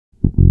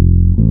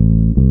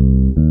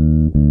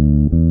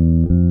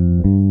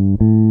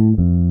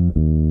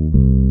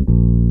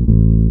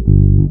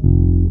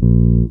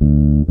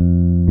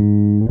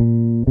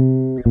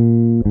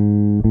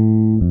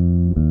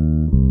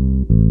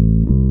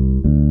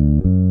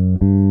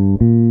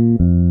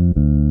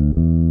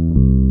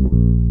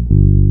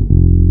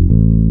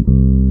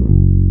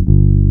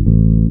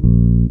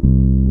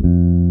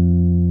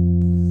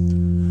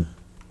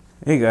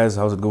Hey guys,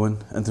 how's it going?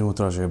 Anthony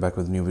Muthurajah back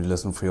with a new video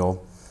lesson for you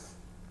all.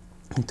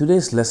 In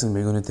today's lesson,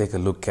 we're going to take a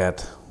look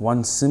at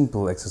one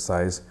simple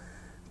exercise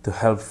to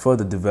help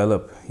further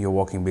develop your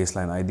walking bass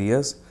line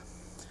ideas.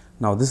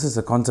 Now, this is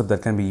a concept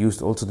that can be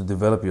used also to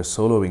develop your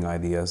soloing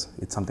ideas.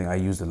 It's something I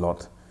used a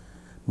lot,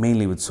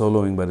 mainly with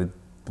soloing, but it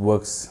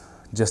works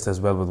just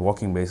as well with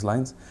walking bass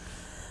lines.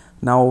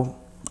 Now,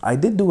 I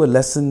did do a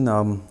lesson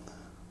on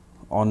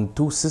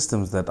two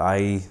systems that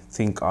I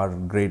think are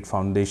great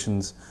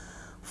foundations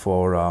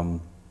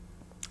for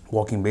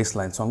walking bass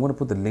line. So I'm going to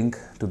put the link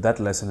to that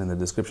lesson in the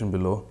description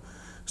below.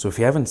 So if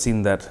you haven't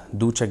seen that,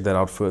 do check that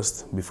out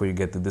first before you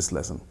get to this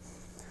lesson.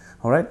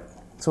 All right.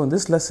 So in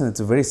this lesson, it's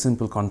a very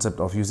simple concept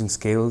of using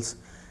scales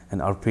and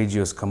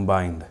arpeggios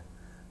combined.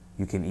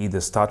 You can either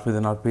start with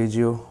an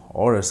arpeggio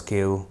or a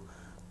scale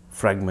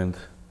fragment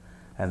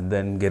and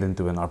then get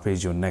into an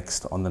arpeggio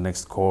next on the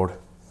next chord,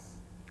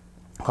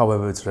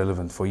 however it's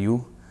relevant for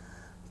you.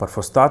 But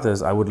for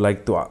starters, I would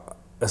like to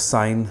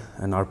assign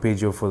an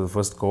arpeggio for the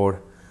first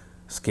chord,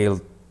 scale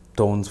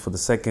tones for the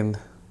second,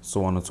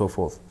 so on and so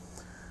forth.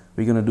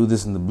 We're going to do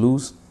this in the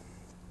blues,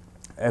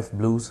 F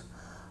blues.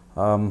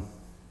 And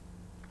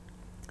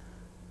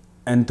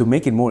to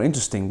make it more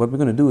interesting, what we're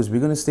going to do is we're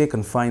going to stay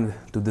confined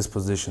to this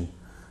position.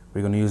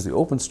 We're going to use the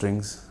open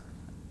strings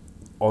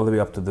all the way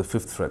up to the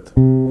 5th fret.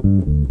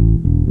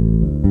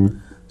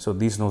 So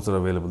these notes are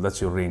available,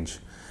 that's your range.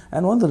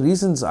 And one of the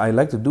reasons I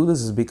like to do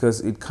this is because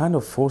it kind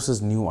of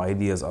forces new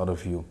ideas out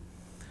of you,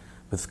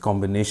 with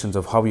combinations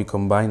of how you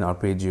combine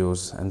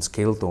arpeggios and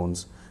scale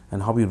tones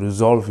and how you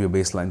resolve your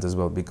bass lines as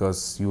well,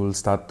 because you will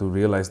start to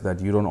realize that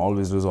you don't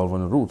always resolve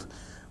on a root,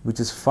 which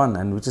is fun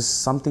and which is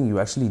something you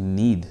actually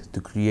need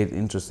to create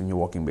interest in your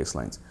walking bass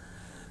lines.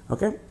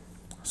 Okay,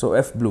 so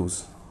F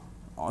blues.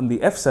 On the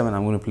F7,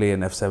 I'm going to play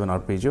an F7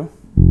 arpeggio.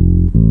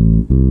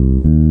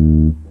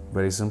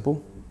 Very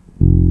simple.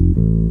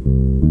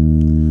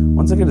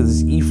 Once I get to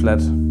this E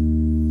flat,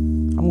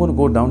 I'm going to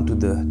go down to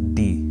the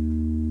D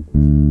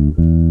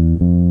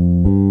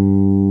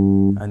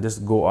and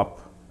just go up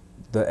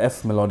the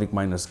F melodic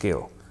minor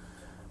scale,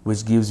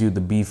 which gives you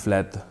the B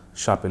flat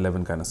sharp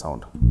 11 kind of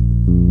sound.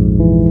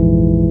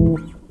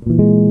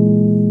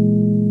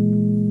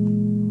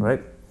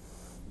 Right?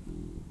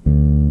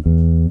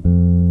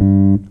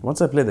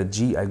 Once I play the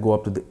G, I go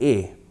up to the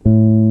A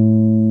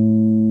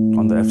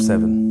on the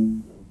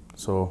F7.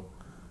 So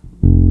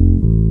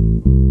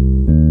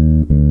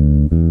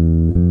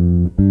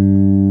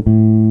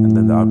and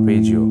then the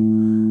arpeggio.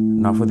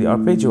 Now for the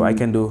arpeggio, I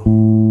can do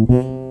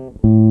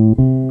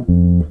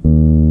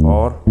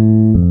or,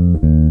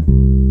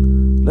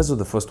 let's do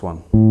the first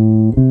one.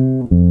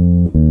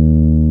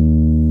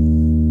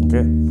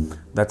 Okay,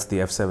 that's the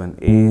F7,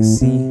 A,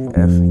 C,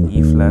 F,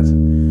 E flat,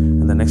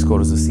 and the next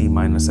chord is the C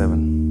minor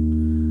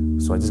 7.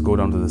 So I just go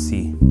down to the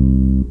C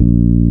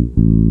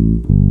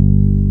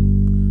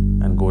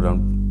and go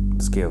down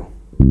the scale.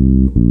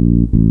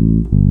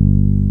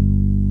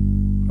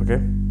 Okay,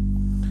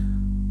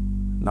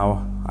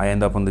 now I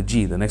end up on the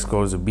G. The next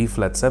chord is a B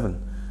flat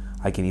 7.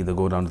 I can either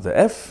go down to the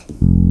F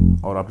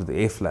or up to the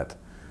A flat.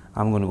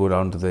 I'm going to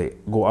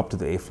go up to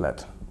the A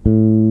flat.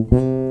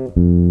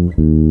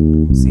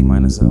 C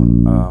minor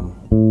 7,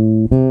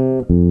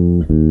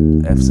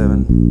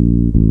 F7,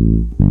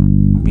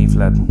 B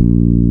flat,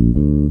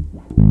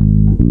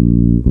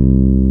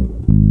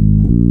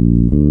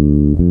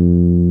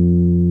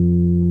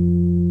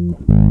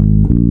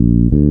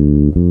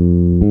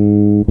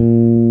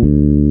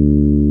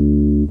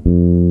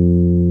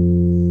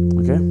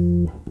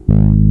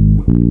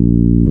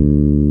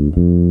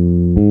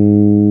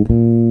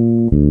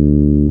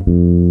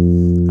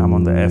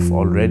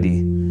 already,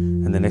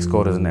 and the next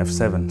chord is an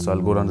F7, so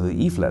I'll go down to the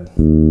E flat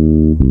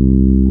and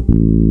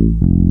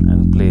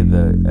play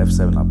the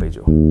F7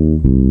 arpeggio,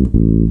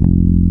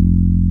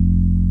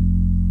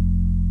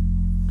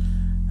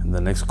 and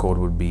the next chord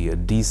would be a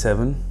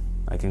D7.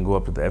 I can go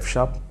up to the F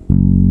sharp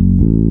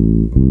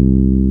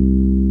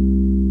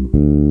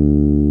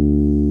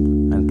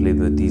and play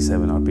the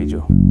D7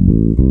 arpeggio,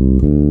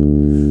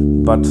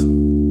 but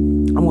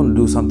I'm going to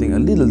do something a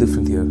little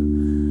different here.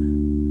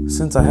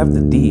 Since I have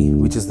the D,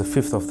 which is the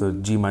 5th of the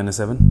G minor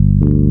 7,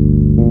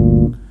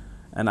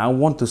 and I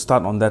want to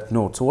start on that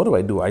note, so what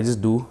do? I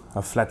just do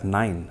a flat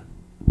 9.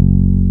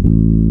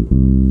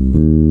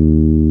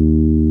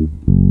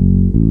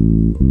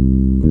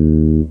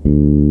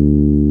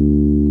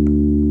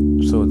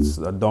 So it's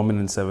a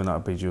dominant 7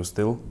 arpeggio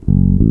still,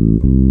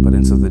 but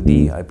instead of the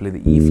D, I play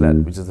the E flat,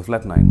 which is the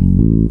flat 9,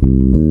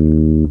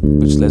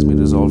 which lets me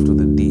resolve to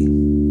the D.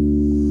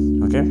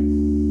 Okay?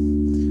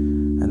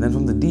 And then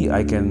from the D,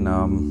 I can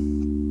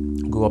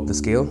go up the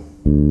scale.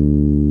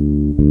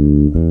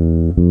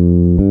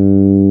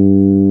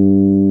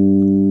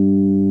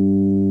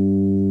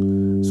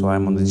 So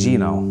I'm on the G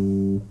now.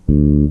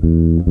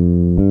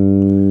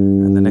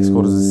 And the next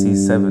chord is the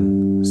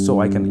C7. So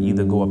I can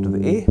either go up to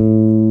the A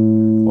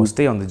or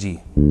stay on the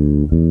G.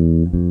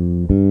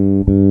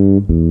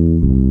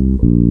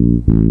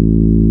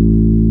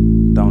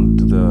 Down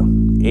to the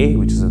A,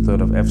 which is a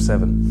third of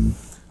F7.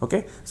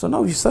 Okay, so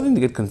now you're starting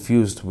to get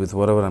confused with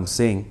whatever I'm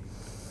saying.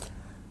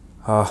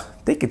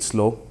 Take it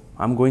slow.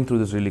 I'm going through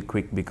this really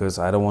quick because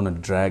I don't want to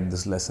drag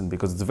this lesson,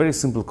 because it's a very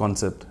simple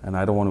concept and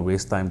I don't want to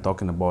waste time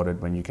talking about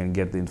it when you can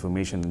get the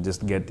information and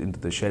just get into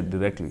the shed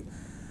directly.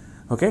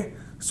 Okay,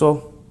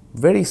 so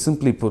very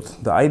simply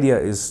put, the idea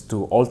is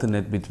to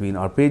alternate between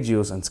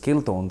arpeggios and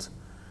scale tones,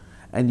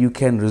 and you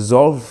can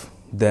resolve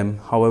them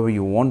however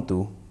you want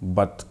to,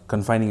 but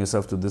confining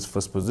yourself to this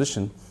first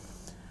position,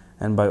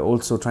 and by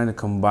also trying to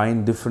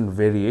combine different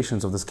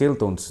variations of the scale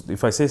tones.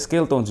 If I say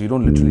scale tones, you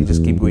don't literally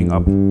just keep going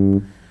up.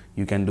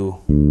 You can do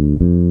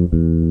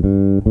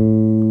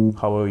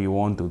however you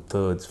want to,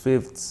 thirds,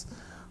 fifths,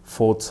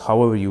 fourths,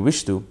 however you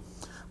wish to,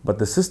 but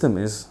the system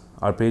is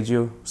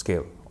arpeggio,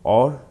 scale,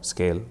 or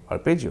scale,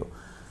 arpeggio.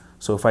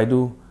 So if I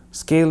do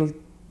scale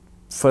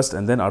first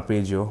and then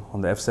arpeggio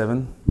on the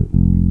F7,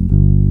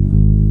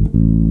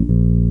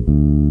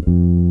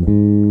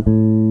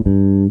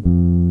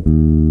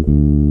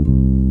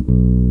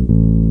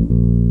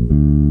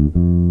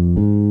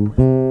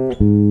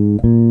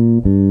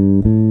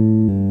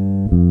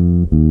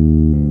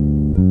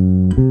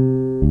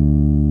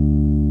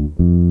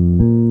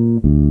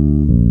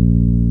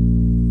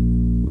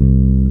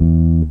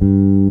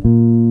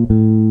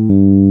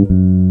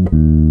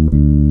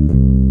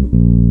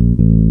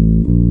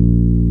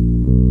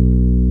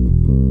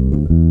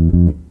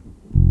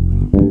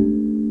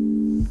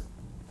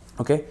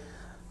 okay,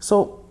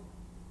 so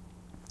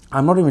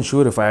I'm not even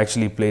sure if I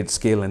actually played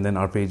scale and then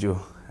arpeggio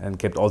and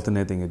kept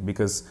alternating it,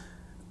 because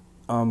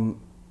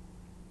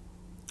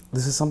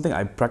this is something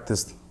I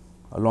practiced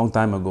a long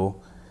time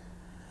ago,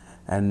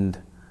 and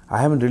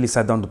I haven't really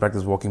sat down to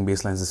practice walking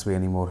bass lines this way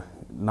anymore.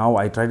 Now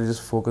I try to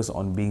just focus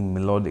on being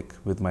melodic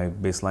with my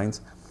bass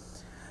lines,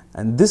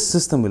 and this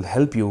system will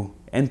help you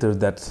enter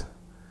that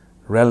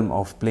realm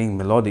of playing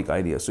melodic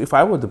ideas. So if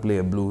I were to play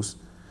a blues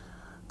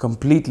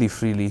completely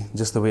freely,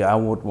 just the way I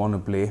would want to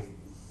play,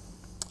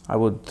 I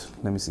would,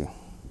 let me see.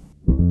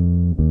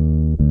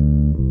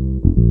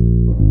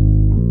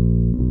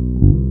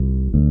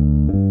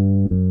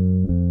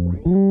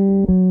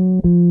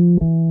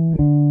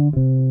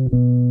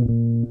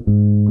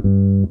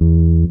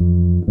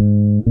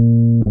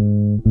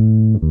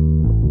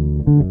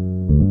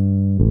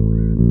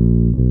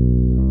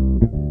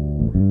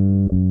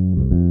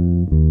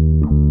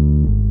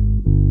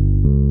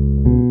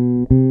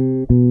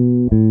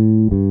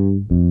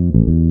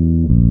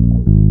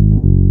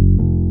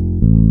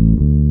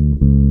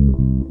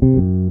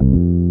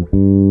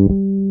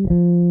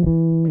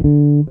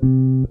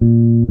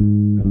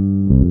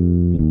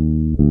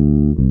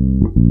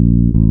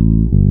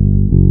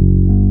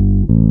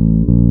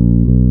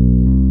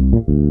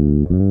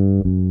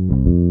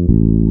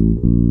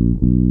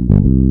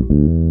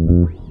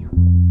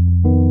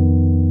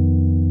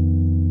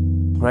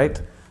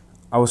 Right?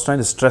 I was trying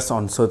to stress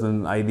on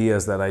certain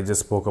ideas that I just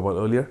spoke about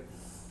earlier,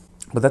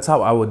 but that's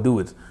how I would do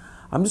it.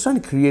 I'm just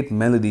trying to create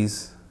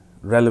melodies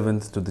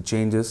relevant to the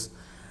changes,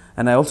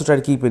 and I also try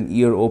to keep an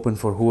ear open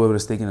for whoever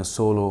is taking a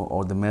solo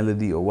or the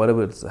melody or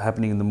whatever is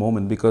happening in the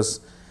moment, because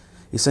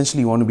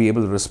essentially you want to be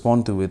able to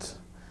respond to it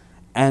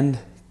and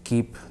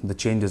keep the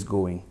changes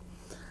going.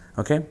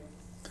 Okay?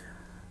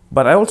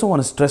 But I also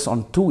want to stress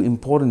on two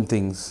important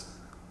things,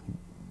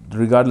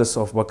 regardless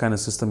of what kind of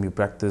system you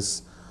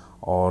practice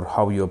or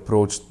how you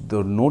approach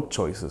the note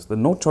choices. The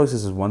note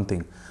choices is one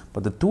thing,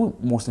 but the two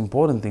most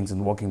important things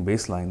in walking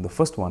bass line, the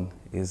first one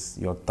is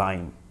your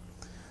time.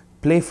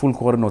 Play full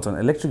quarter notes. On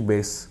electric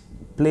bass,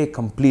 play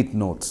complete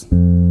notes.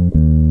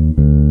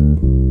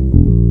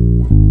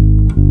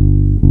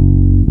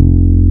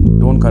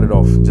 Don't cut it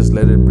off, just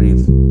let it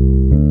breathe.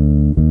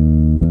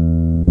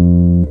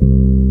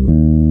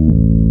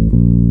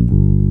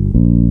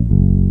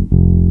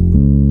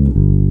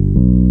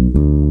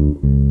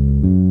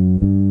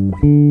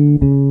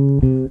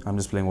 I'm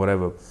just playing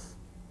whatever,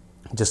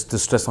 just to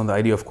stress on the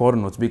idea of quarter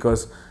notes,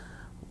 because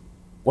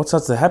what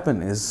starts to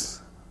happen is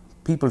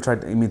people try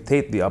to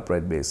imitate the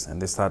upright bass and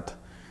they start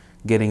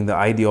getting the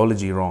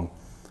ideology wrong,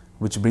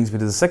 which brings me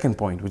to the second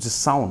point, which is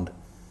sound.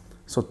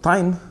 So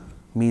time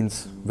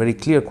means very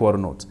clear quarter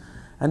notes,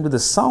 and with the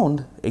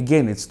sound,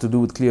 again, it's to do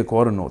with clear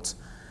quarter notes.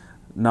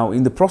 Now,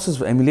 in the process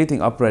of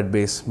emulating upright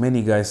bass,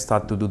 many guys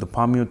start to do the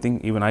palm mute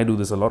thing. Even I do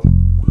this a lot,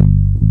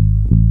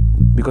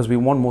 because we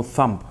want more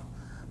thump.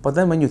 But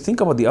then when you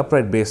think about the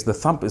upright bass, the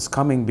thump is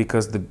coming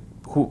because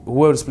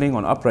whoever is playing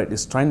on upright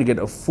is trying to get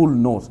a full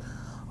note,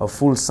 a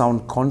full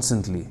sound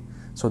constantly.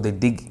 So they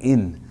dig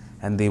in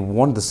and they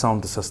want the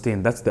sound to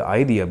sustain. That's the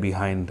idea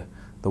behind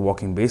the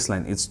walking bass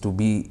line. It's to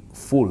be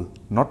full,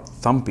 not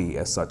thumpy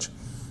as such.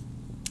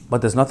 But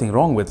there's nothing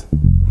wrong with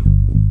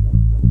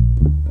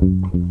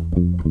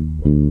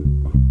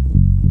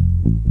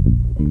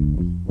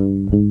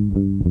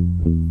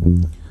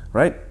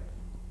right?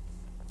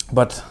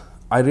 But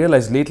I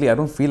realized lately I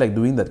don't feel like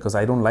doing that because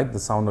I don't like the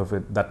sound of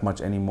it that much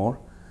anymore.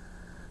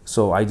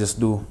 So I just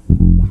do.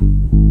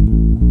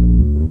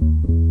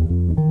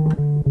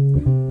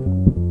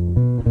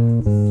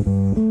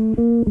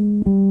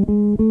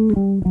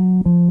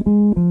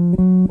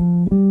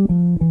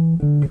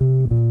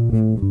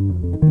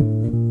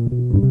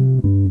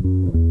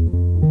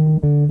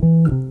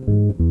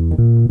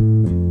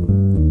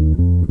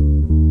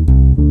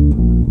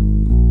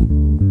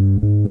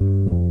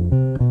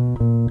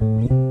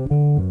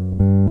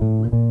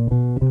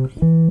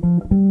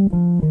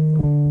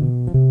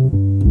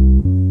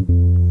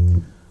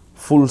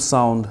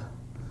 sound,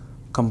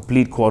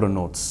 complete quarter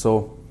notes.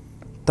 So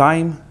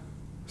time,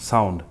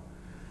 sound,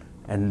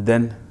 and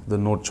then the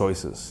note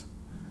choices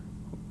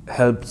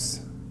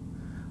helps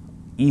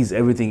ease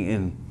everything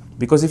in.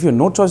 Because if your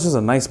note choices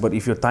are nice, but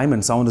if your time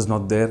and sound is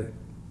not there,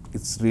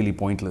 it's really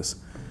pointless.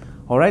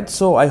 Alright,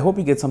 so I hope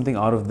you get something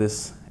out of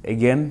this.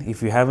 Again,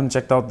 if you haven't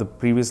checked out the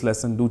previous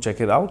lesson, do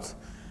check it out.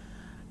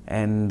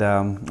 And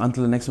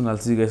until the next one, I'll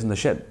see you guys in the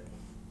shed.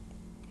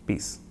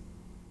 Peace.